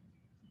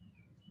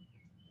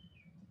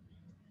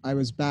I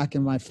was back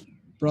in my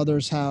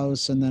brother's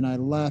house, and then I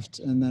left,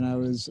 and then I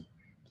was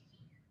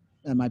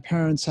at my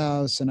parents'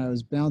 house, and I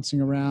was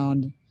bouncing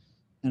around,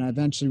 and I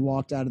eventually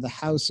walked out of the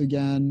house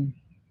again,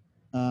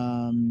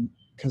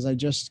 because I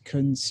just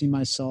couldn't see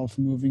myself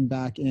moving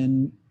back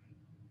in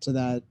to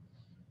that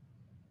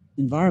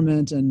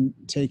environment and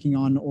taking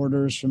on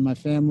orders from my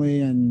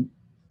family, and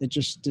it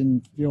just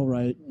didn't feel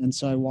right. And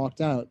so I walked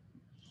out,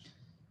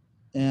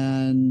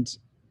 and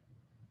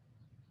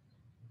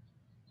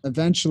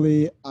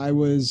eventually I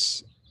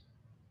was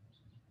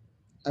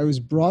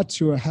brought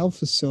to a health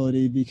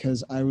facility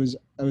because I was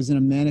in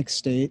a manic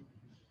state.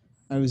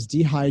 I was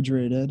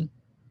dehydrated.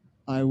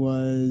 I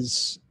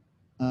was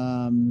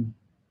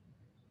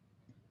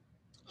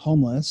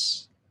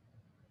homeless.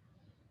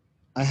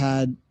 I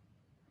had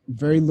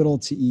very little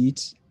to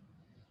eat,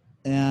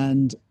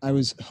 and I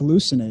was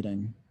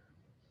hallucinating,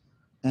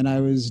 and I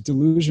was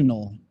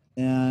delusional.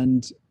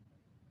 And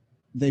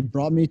they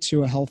brought me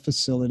to a health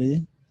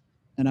facility,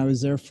 and I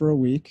was there for a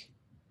week,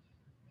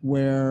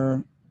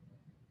 where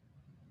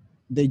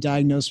they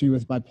diagnosed me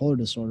with bipolar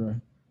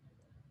disorder.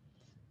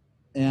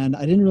 And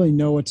I didn't really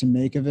know what to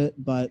make of it,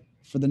 but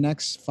for the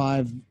next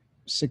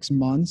 5-6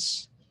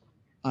 months,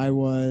 I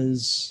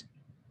was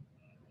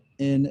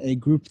in a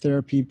group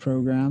therapy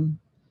program,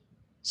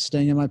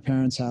 staying at my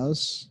parents'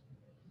 house,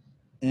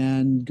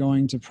 and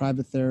going to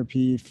private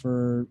therapy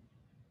for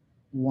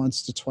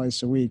once to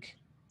twice a week.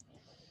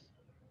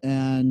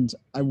 And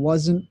I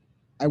wasn't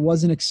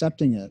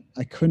accepting it.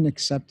 I couldn't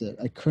accept it.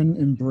 I couldn't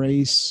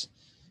embrace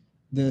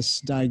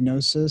this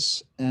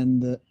diagnosis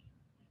and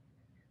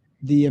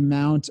the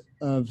amount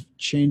of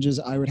changes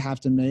I would have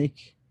to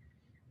make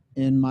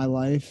in my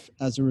life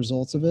as a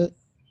result of it.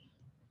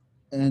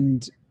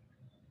 And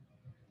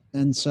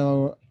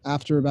so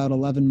after about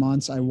 11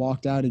 months, I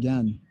walked out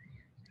again.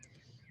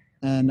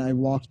 And I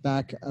walked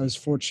back. I was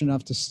fortunate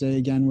enough to stay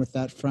again with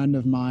that friend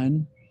of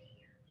mine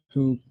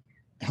who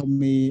helped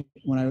me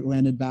when I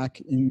landed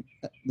back in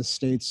the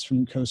States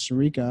from Costa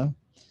Rica.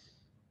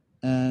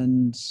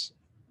 And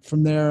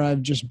from there,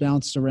 I've just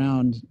bounced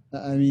around.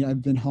 I mean,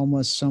 I've been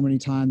homeless so many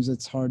times,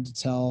 it's hard to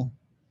tell.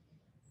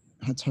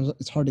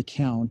 It's hard to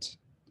count.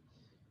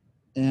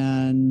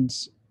 And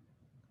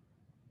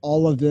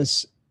all of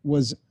this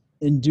was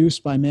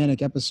induced by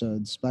manic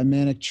episodes, by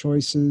manic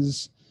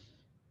choices,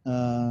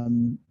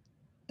 and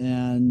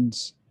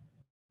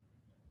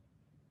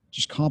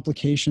just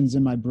complications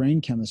in my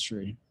brain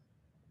chemistry.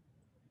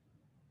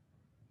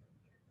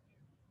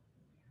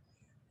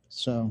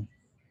 So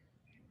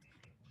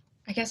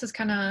I guess it's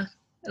kind of,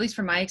 at least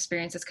from my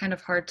experience, it's kind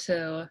of hard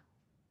to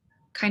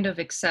kind of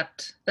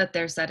accept that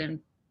there's that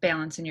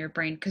imbalance in your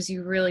brain, because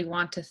you really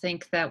want to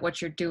think that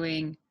what you're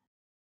doing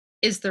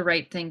is the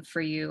right thing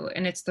for you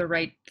and it's the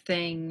right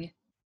thing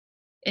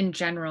in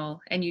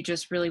general, and you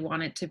just really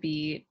want it to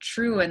be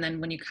true. And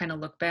then when you kind of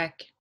look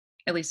back,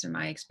 at least in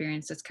my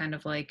experience, it's kind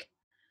of like,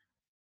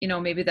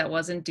 maybe that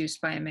was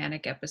induced by a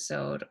manic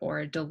episode or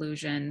a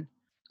delusion,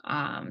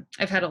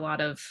 I've had a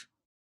lot of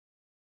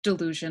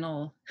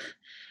delusional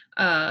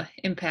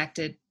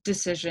impacted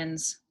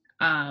decisions.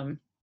 Um,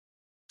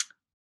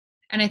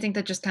 and I think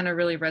that just kind of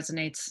really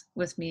resonates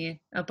with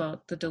me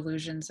about the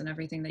delusions and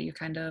everything that you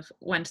kind of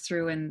went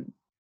through, and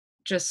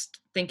just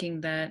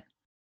thinking that.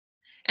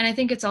 And I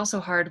think it's also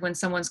hard when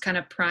someone's kind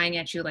of prying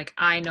at you, like,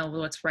 I know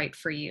what's right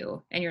for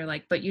you. And you're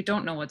like, but you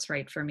don't know what's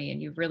right for me.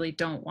 And you really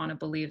don't want to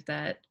believe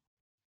that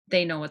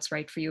they know what's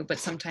right for you. But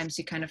sometimes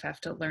you kind of have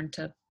to learn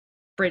to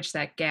bridge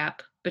that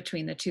gap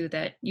between the two,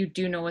 that you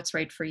do know what's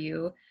right for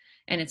you.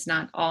 And it's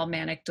not all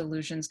manic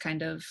delusions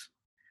kind of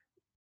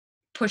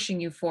pushing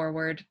you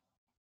forward.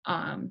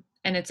 And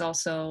it's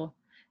also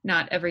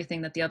not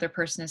everything that the other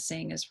person is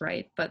saying is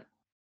right, but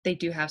they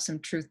do have some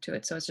truth to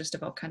it. So it's just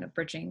about kind of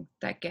bridging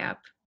that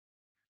gap.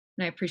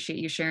 And I appreciate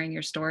you sharing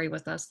your story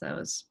with us. That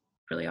was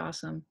really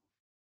awesome.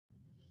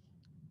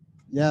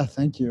 Yeah,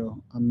 thank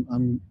you.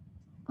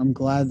 I'm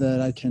glad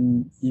that I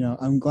can,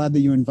 I'm glad that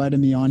you invited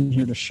me on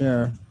here to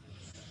share,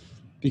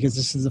 because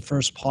this is the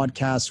first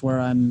podcast where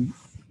I'm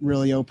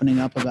really opening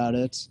up about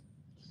it.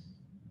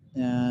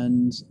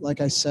 And like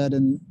I said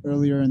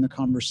earlier in the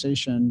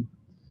conversation,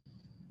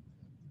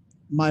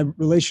 my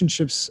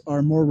relationships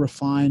are more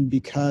refined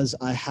because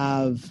I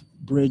have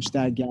bridged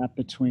that gap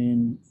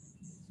between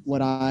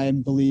what I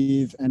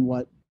believe and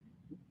what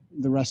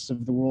the rest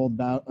of the world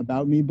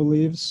about me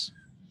believes,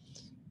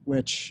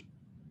 which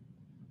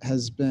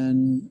has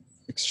been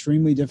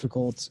extremely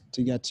difficult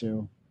to get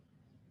to.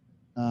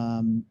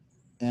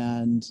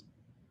 And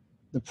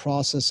the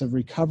process of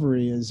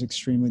recovery is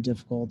extremely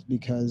difficult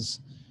because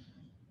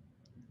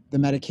the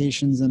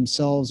medications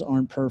themselves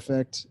aren't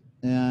perfect,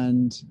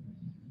 and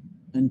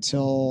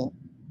until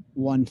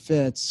one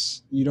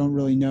fits, you don't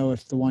really know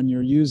if the one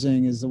you're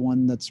using is the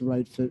one that's the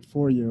right fit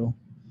for you.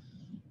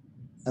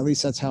 At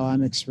least that's how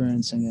I'm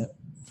experiencing it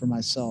for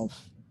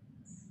myself.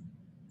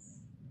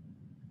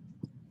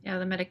 Yeah,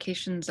 the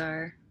medications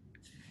are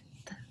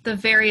the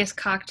various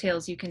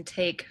cocktails you can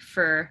take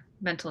for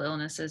mental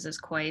illnesses is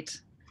quite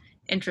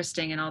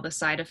interesting, and all the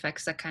side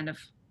effects that kind of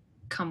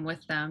come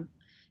with them.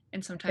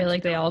 And I sometimes feel you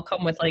like they don't. all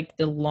come with like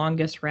the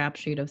longest rap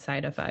sheet of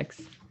side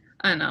effects.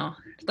 I don't know.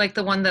 Like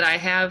the one that I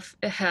have,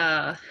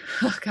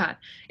 oh God,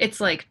 it's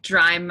like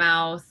dry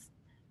mouth,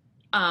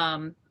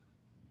 um,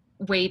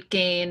 weight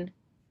gain,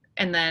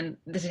 and then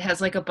it has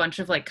like a bunch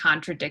of like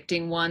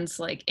contradicting ones,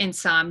 like Yep.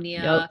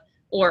 insomnia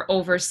or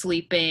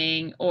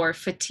oversleeping or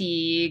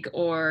fatigue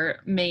or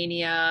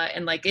mania.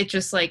 And like it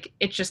just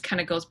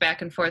kind of goes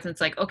back and forth. And it's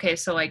like, okay,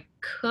 so I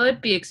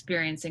could be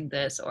experiencing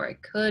this, or I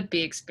could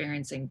be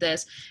experiencing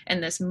this,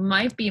 and this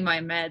might be my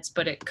meds,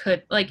 but it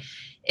could, like,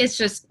 it's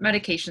just,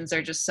 medications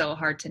are just so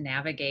hard to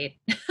navigate.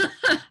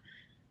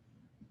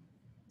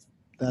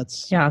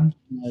 That's Yeah.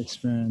 my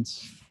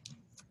experience.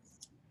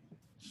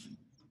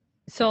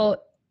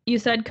 So you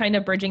said kind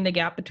of bridging the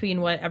gap between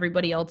what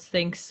everybody else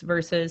thinks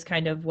versus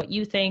kind of what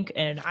you think.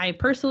 And I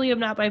personally am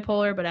not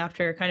bipolar, but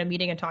after kind of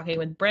meeting and talking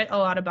with Britt a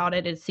lot about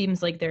it, it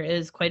seems like there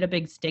is quite a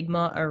big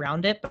stigma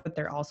around it, but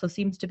there also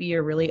seems to be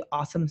a really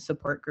awesome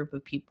support group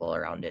of people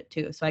around it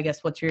too. So I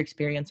guess what's your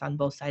experience on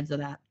both sides of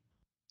that?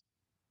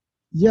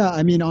 Yeah,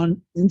 I mean,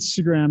 on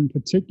Instagram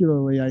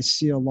particularly, I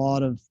see a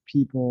lot of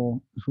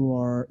people who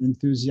are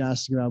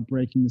enthusiastic about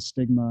breaking the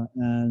stigma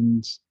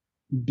and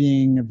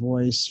being a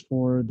voice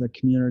for the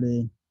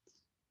community.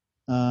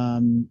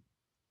 Um,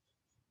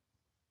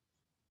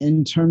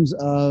 in terms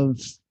of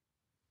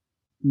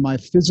my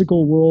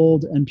physical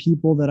world and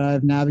people that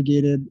I've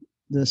navigated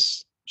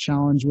this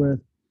challenge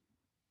with,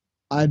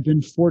 I've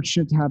been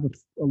fortunate to have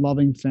a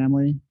loving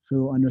family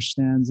who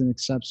understands and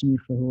accepts me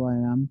for who I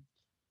am.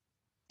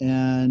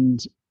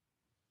 And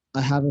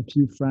I have a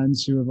few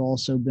friends who have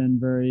also been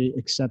very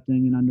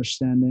accepting and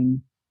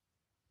understanding.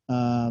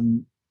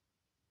 Um,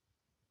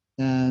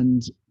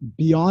 and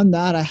beyond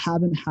that, I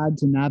haven't had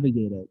to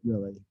navigate it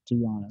really, to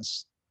be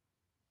honest.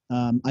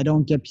 I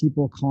don't get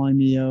people calling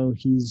me, oh,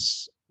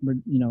 he's,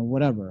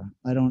 whatever.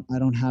 I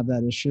don't have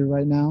that issue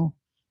right now.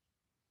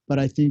 But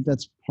I think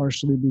that's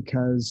partially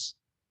because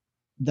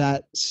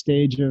that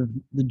stage of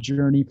the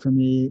journey for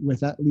me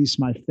with at least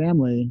my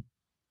family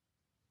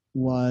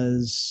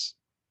was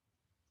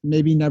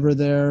maybe never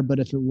there, but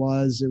if it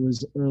was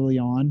early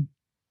on.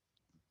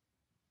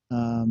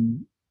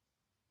 Um,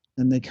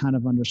 and they kind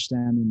of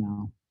understand me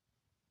now.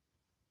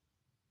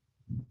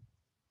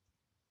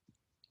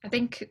 I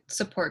think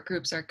support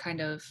groups are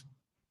kind of,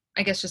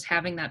 I guess, just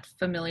having that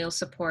familial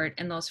support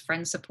and those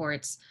friend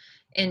supports,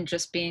 and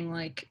just being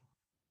like,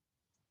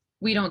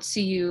 we don't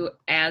see you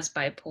as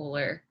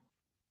bipolar,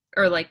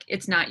 or like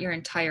it's not your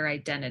entire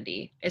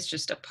identity. It's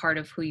just a part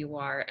of who you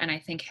are. And I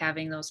think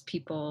having those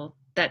people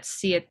that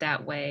see it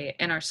that way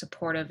and are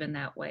supportive in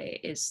that way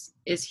is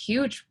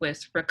huge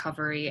with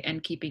recovery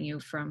and keeping you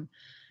from,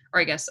 or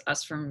I guess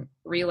us from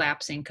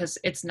relapsing, because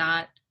it's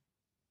not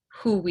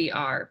who we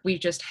are. We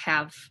just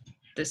have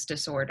this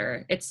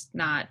disorder. It's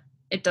not,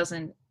 it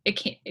doesn't, it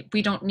can't,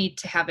 we don't need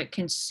to have it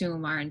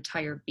consume our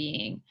entire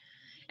being.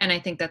 And I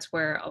think that's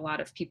where a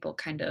lot of people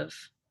kind of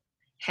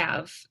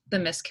have the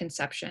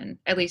misconception,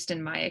 at least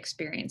in my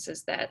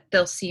experiences, that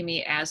they'll see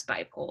me as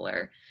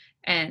bipolar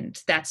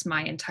and that's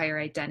my entire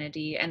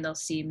identity. And they'll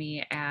see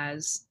me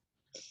as,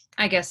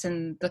 I guess,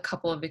 in the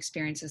couple of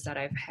experiences that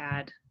I've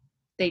had,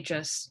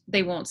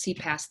 they won't see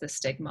past the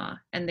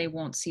stigma, and they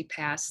won't see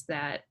past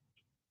that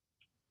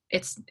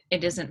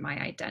it isn't my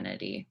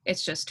identity.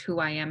 It's just who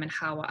I am and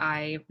how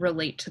I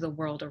relate to the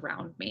world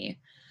around me.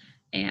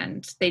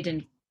 And they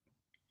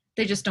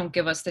just don't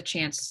give us the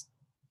chance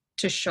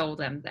to show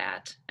them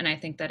that. And I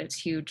think that it's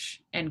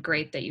huge and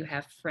great that you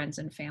have friends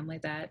and family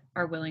that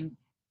are willing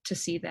to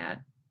see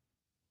that.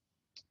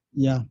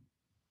 Yeah.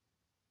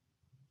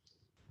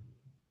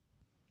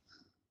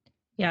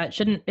 Yeah,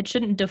 it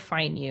shouldn't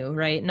define you,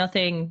 right?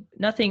 Nothing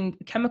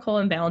chemical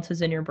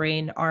imbalances in your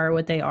brain are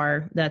what they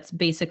are. That's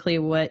basically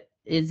what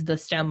is the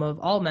stem of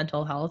all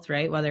mental health,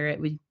 right? Whether it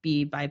would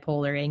be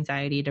bipolar,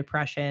 anxiety,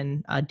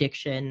 depression,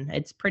 addiction,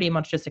 it's pretty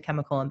much just a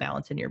chemical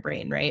imbalance in your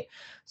brain, right?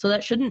 So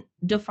that shouldn't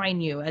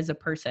define you as a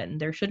person.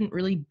 There shouldn't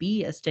really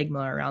be a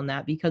stigma around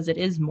that because it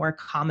is more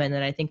common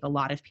than I think a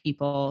lot of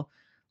people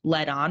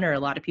let on, or a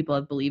lot of people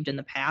have believed in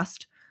the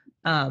past.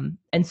 And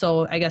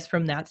so I guess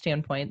from that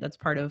standpoint, that's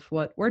part of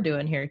what we're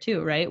doing here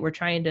too, right? We're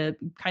trying to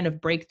kind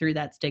of break through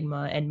that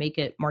stigma and make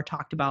it more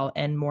talked about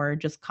and more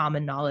just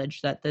common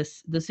knowledge that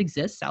this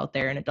exists out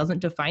there, and it doesn't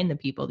define the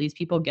people. These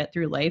people get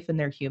through life and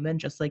they're human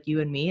just like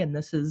you and me, and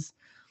this is,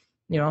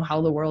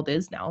 how the world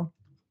is now.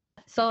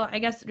 So I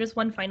guess just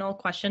one final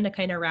question to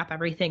kind of wrap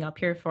everything up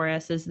here for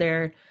us. Is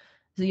there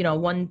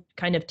one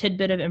kind of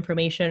tidbit of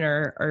information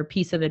or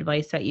piece of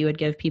advice that you would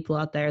give people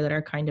out there that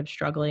are kind of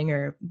struggling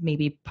or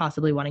maybe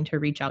possibly wanting to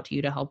reach out to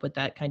you to help with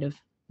that kind of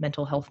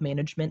mental health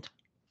management?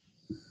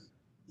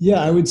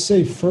 Yeah, I would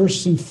say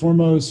first and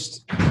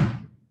foremost,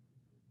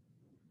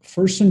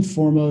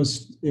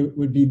 it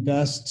would be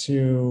best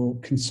to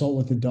consult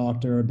with a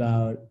doctor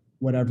about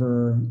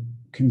whatever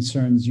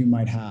concerns you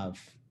might have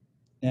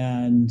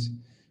and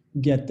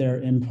get their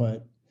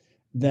input.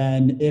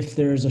 Then if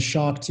there's a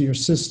shock to your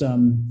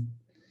system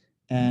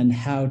and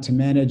how to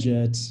manage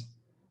it,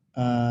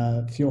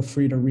 feel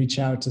free to reach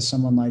out to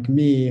someone like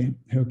me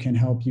who can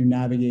help you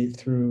navigate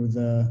through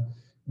the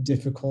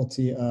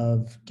difficulty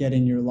of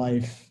getting your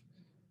life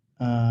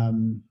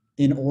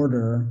in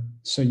order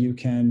so you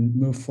can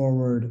move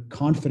forward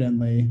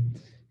confidently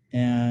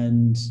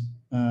and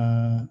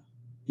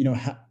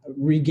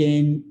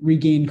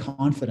regain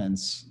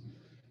confidence.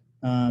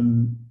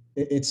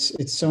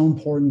 It's so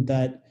important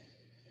that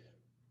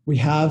we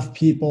have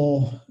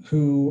people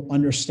who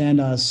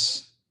understand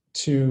us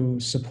to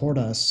support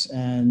us.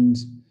 And,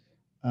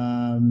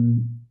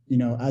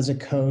 as a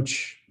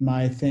coach,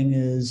 my thing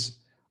is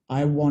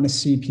I want to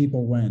see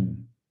people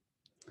win.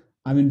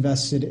 I'm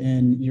invested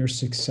in your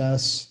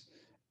success,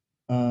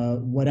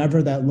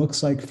 whatever that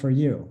looks like for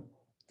you.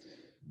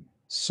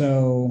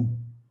 So,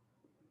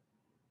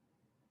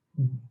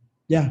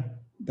 yeah,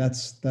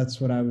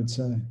 that's what I would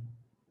say.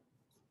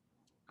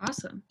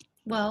 Awesome.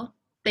 Well,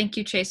 thank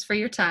you, Chase, for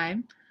your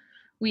time.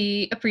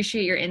 We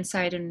appreciate your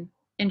insight and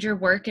your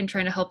work in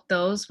trying to help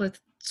those with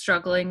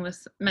struggling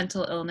with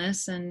mental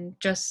illness and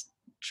just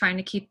trying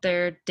to keep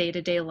their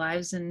day-to-day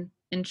lives in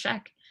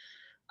check.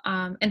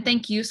 And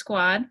thank you,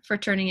 Squad, for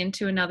turning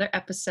into another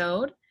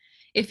episode.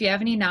 If you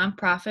have any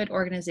nonprofit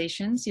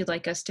organizations you'd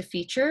like us to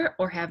feature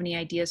or have any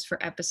ideas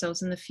for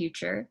episodes in the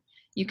future,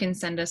 you can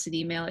send us an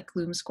email at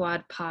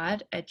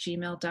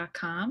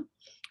gloomsquadpod@gmail.com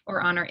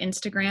or on our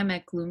Instagram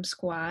at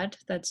gloomsquad.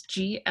 That's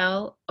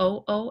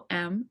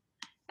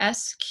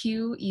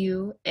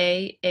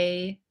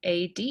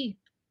GLOOMSQUAAAD.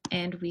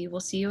 And we will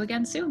see you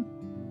again soon.